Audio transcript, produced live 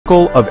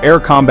pinnacle of air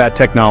combat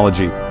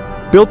technology.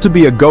 Built to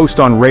be a ghost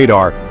on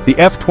radar, the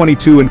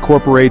F-22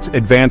 incorporates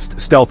advanced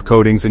stealth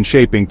coatings and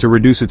shaping to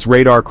reduce its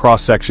radar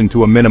cross-section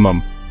to a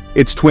minimum.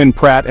 Its twin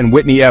Pratt &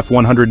 Whitney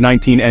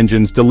F-119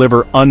 engines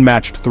deliver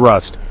unmatched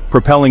thrust,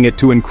 propelling it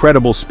to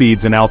incredible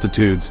speeds and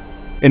altitudes,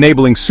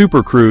 enabling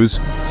supercruise,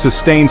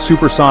 sustained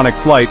supersonic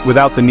flight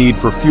without the need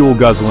for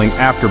fuel-guzzling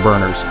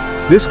afterburners.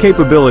 This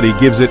capability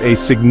gives it a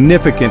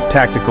significant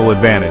tactical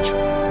advantage.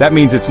 That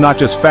means it's not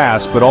just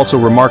fast but also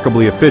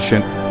remarkably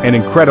efficient and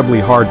incredibly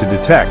hard to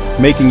detect,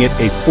 making it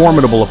a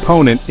formidable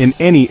opponent in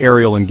any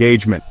aerial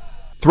engagement.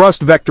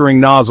 Thrust vectoring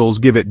nozzles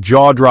give it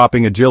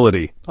jaw-dropping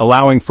agility,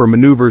 allowing for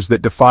maneuvers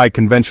that defy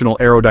conventional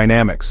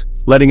aerodynamics,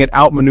 letting it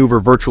outmaneuver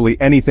virtually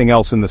anything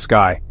else in the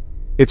sky.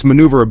 Its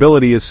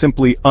maneuverability is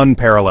simply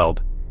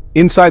unparalleled.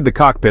 Inside the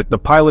cockpit, the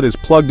pilot is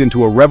plugged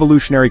into a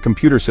revolutionary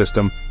computer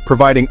system,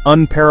 providing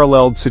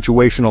unparalleled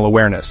situational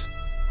awareness.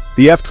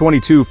 The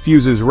F-22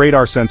 fuses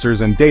radar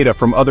sensors and data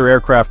from other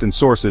aircraft and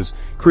sources,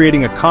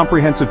 creating a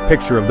comprehensive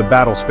picture of the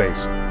battle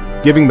space,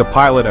 giving the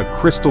pilot a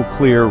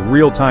crystal-clear,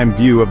 real-time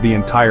view of the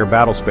entire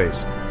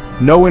battlespace.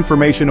 No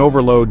information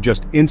overload,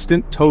 just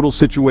instant, total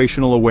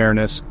situational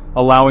awareness,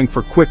 allowing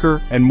for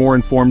quicker and more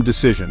informed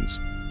decisions.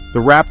 The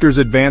Raptor's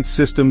advanced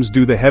systems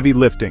do the heavy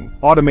lifting,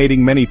 automating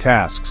many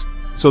tasks,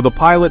 so the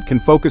pilot can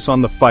focus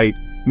on the fight,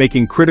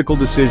 making critical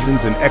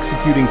decisions and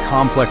executing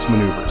complex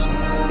maneuvers.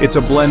 It's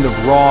a blend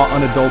of raw,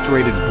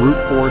 unadulterated brute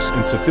force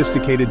and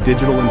sophisticated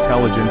digital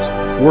intelligence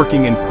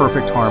working in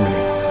perfect harmony.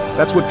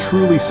 That's what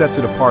truly sets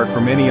it apart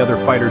from any other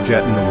fighter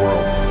jet in the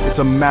world. It's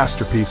a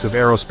masterpiece of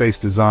aerospace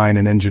design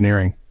and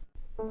engineering.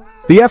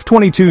 The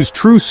F-22's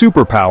true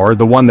superpower,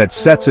 the one that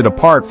sets it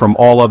apart from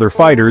all other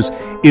fighters,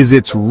 is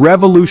its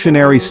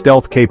revolutionary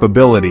stealth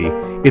capability.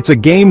 It's a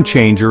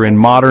game-changer in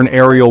modern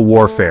aerial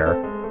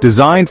warfare.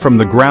 Designed from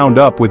the ground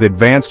up with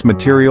advanced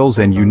materials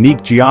and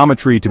unique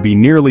geometry to be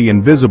nearly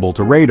invisible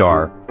to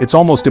radar, it's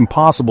almost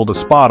impossible to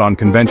spot on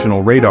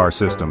conventional radar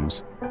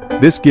systems.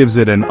 This gives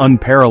it an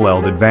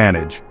unparalleled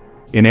advantage.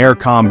 In air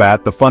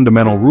combat, the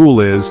fundamental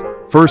rule is,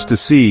 first to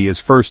see is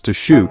first to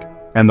shoot,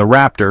 and the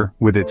Raptor,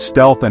 with its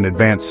stealth and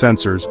advanced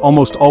sensors,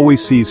 almost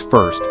always sees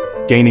first,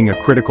 gaining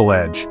a critical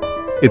edge.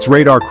 Its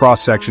radar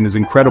cross-section is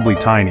incredibly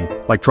tiny,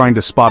 like trying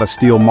to spot a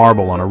steel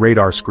marble on a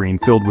radar screen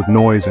filled with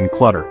noise and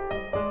clutter.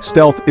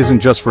 Stealth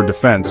isn't just for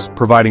defense,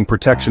 providing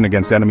protection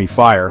against enemy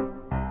fire.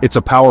 It's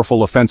a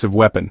powerful offensive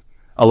weapon,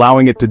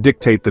 allowing it to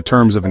dictate the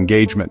terms of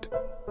engagement.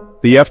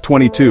 The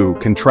F-22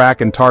 can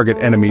track and target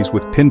enemies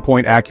with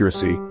pinpoint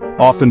accuracy,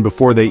 often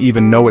before they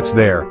even know it's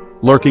there,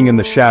 lurking in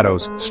the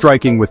shadows,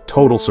 striking with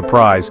total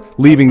surprise,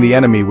 leaving the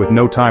enemy with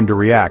no time to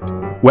react.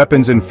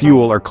 Weapons and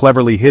fuel are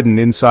cleverly hidden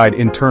inside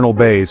internal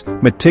bays,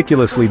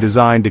 meticulously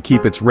designed to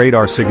keep its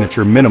radar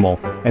signature minimal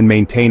and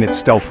maintain its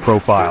stealth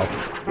profile.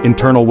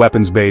 Internal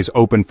weapons bays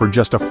open for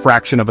just a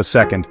fraction of a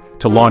second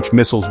to launch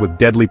missiles with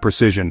deadly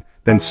precision,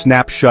 then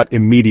snap shut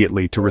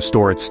immediately to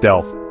restore its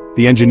stealth.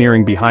 The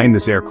engineering behind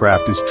this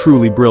aircraft is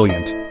truly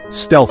brilliant,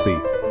 stealthy,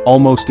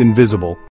 almost invisible,